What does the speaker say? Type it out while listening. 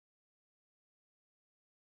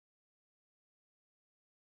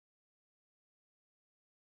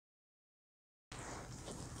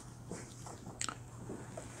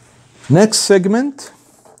Next segment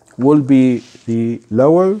will be the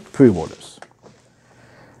lower premolars.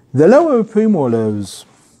 The lower premolars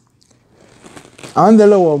and the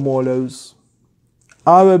lower molars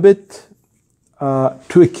are a bit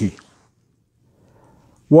tricky.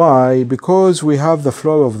 Why? Because we have the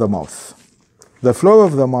floor of the mouth. The floor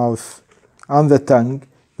of the mouth and the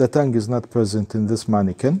tongue is not present in this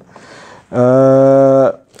mannequin.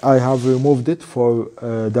 I have removed it for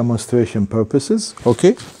demonstration purposes.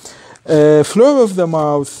 Okay. Floor of the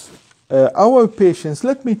mouth, our patients,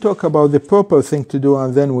 let me talk about the proper thing to do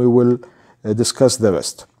and then we will discuss the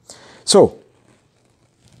rest. So,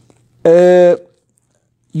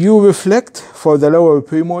 you reflect for the lower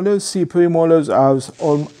premolars. See, premolars are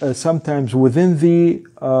sometimes within the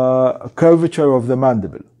curvature of the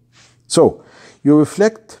mandible. So, you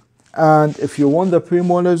reflect, and if you want the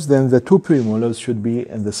premolars, then the two premolars should be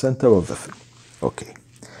in the center of the film. Okay.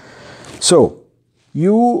 So,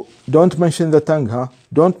 you don't mention the tongue, huh?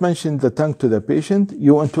 Don't mention the tongue to the patient.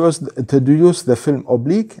 You introduce the film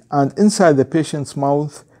oblique, and inside the patient's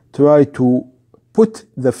mouth, try to put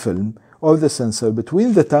the film or the sensor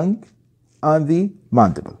between the tongue and the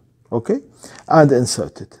mandible, okay? And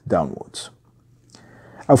insert it downwards.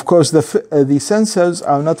 Of course, the sensors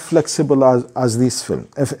are not flexible as this film.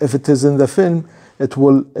 If it is in the film, it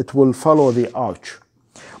will follow the arch.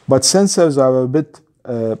 But sensors are a bit,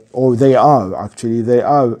 or they are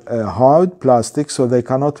hard plastic, so they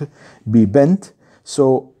cannot be bent.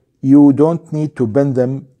 So you don't need to bend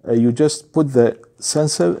them. You just put the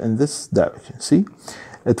sensor in this direction. See,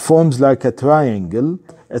 it forms like a triangle.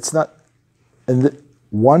 It's not in the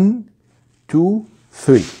 1, 2,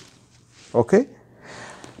 3. Okay.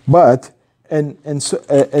 But in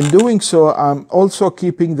doing so, I'm also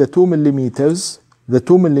keeping the 2 millimeters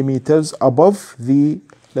above the,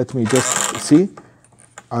 let me just see,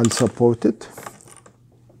 I'll support it.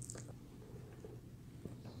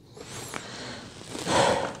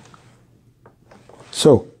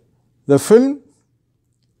 So, the film,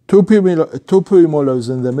 two premolars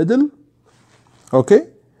in the middle, okay?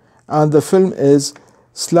 And the film is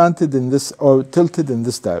slanted in this, or tilted in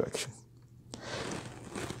this direction.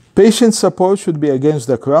 Patient support should be against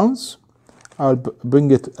the crowns. I'll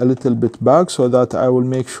bring it a little bit back so that I will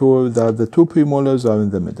make sure that the two premolars are in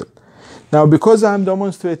the middle. Now, because I'm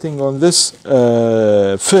demonstrating on this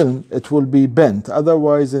film, it will be bent.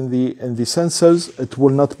 Otherwise, in the sensors, it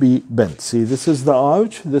will not be bent. See, this is the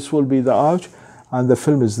arch. This will be the arch, and the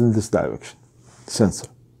film is in this direction, sensor.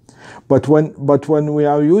 But when we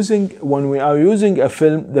are using a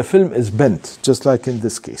film, the film is bent, just like in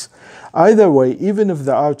this case. Either way, even if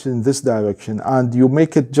the arch is in this direction and you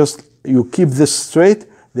make it you keep this straight,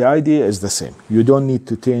 the idea is the same. You don't need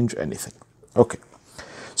to change anything. Okay.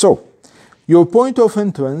 So, your point of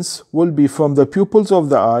entrance will be from the pupils of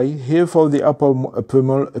the eye, here for the upper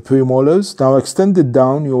premolars. Now extend it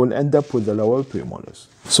down, you will end up with the lower premolars.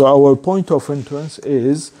 So our point of entrance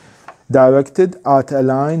is directed at a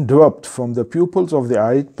line dropped from the pupils of the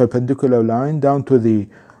eye, perpendicular line, down to the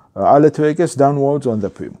eyelet tragus, downwards on the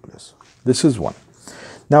premolars. This is one.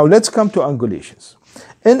 Now let's come to angulations.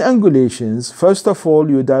 In angulations, first of all,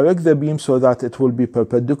 you direct the beam so that it will be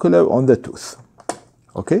perpendicular on the tooth.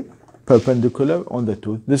 Okay? Perpendicular on the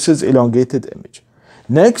tooth. This is elongated image.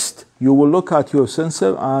 Next, you will look at your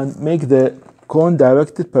sensor and make the cone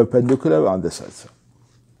directed perpendicular on the sensor.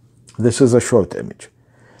 This is a short image.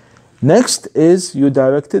 Next is you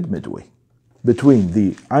direct it midway between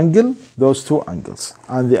the angle, those two angles.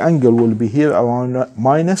 And the angle will be here around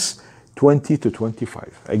minus 20 to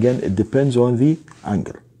 25. Again, it depends on the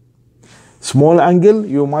angle. Small angle,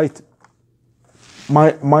 you might,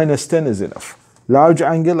 minus 10 is enough. Large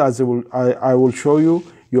angle, as I will show you,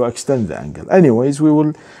 you extend the angle. Anyways, we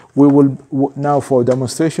will now for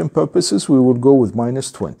demonstration purposes, we will go with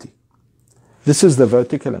minus 20. This is the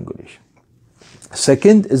vertical angulation.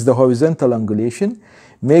 Second is the horizontal angulation.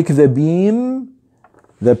 Make the beam,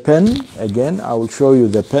 the pen, again, I will show you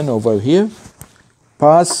the pen over here,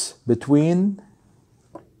 pass between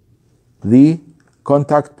the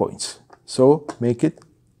contact points. So make it,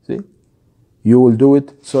 see? You will do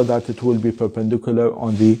it so that it will be perpendicular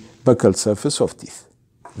on the buccal surface of teeth.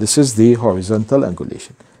 This is the horizontal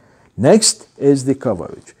angulation. Next is the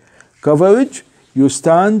coverage. Coverage, you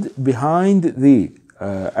stand behind the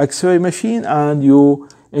X-ray machine and you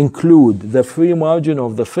include the free margin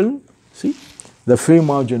of the film. See, the free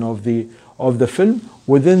margin of the film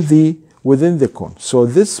within the cone. So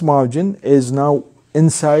this margin is now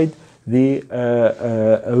inside the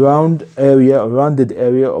rounded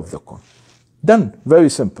area of the cone. Done. Very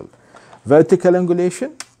simple. Vertical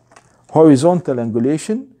angulation, horizontal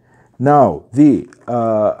angulation. Now, the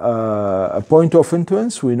point of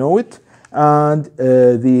entrance, we know it, and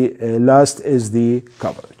the last is the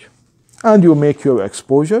coverage. And you make your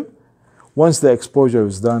exposure. Once the exposure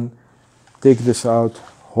is done, take this out,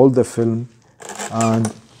 hold the film,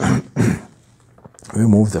 and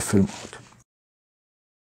remove the film out.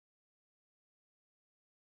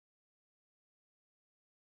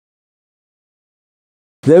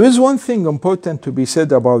 There is one thing important to be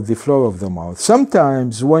said about the floor of the mouth.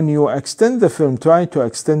 Sometimes when you extend the film, try to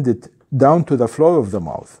extend it down to the floor of the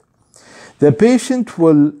mouth, the patient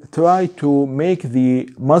will try to make the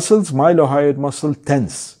muscles, mylohyoid muscle,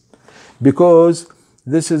 tense, because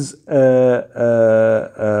this is, like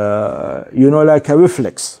a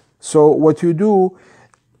reflex. So what you do,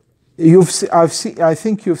 I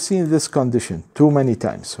think you've seen this condition too many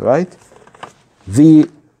times, right? The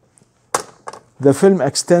film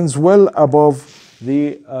extends well above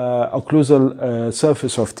the occlusal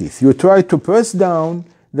surface of teeth. You try to press down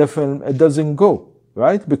the film, it doesn't go,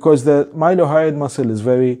 right? Because the mylohyoid muscle is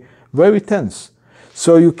very, very tense.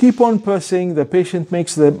 So you keep on pressing, the patient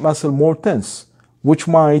makes the muscle more tense, which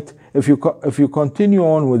might, if you continue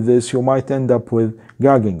on with this, you might end up with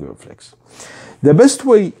gagging reflex. The best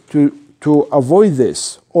way to avoid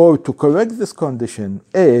this or to correct this condition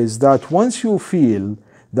is that once you feel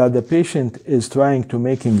that the patient is trying to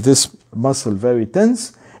making this muscle very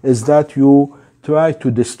tense, is that you try to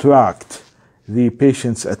distract the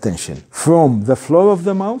patient's attention from the floor of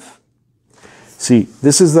the mouth. See,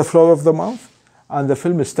 this is the floor of the mouth, and the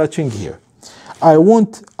film is touching here. I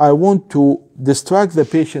want to distract the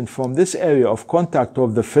patient from this area of contact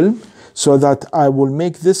of the film so that I will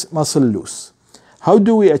make this muscle loose. How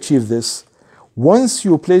do we achieve this? Once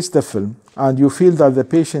you place the film and you feel that the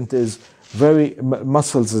patient is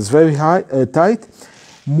muscles is very tight,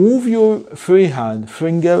 move your free hand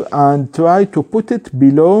finger and try to put it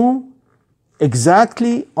below,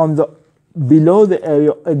 exactly on the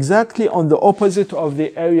area, exactly on the opposite of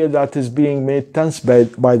the area that is being made tense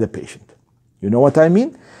by the patient. You know what I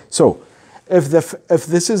mean? So if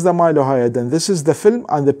this is the mylohyoid and this is the film,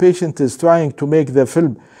 and the patient is trying to make the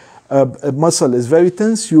film muscle is very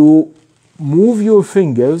tense, you move your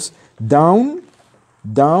fingers down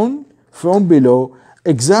from below,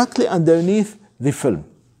 exactly underneath the film,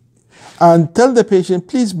 and tell the patient,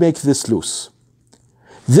 please make this loose.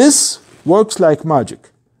 This works like magic.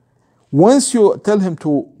 Once you tell him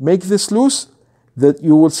to make this loose, that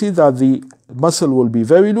you will see that the muscle will be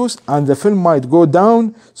very loose and the film might go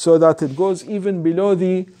down so that it goes even below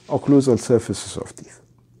the occlusal surfaces of teeth.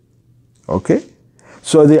 Okay?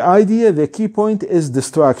 So the key point is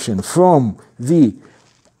distraction from the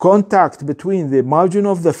contact between the margin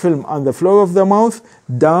of the film and the floor of the mouth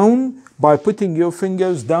down. By putting your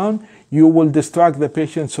fingers down, you will distract the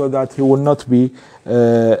patient so that he will not be,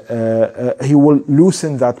 he will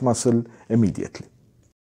loosen that muscle immediately.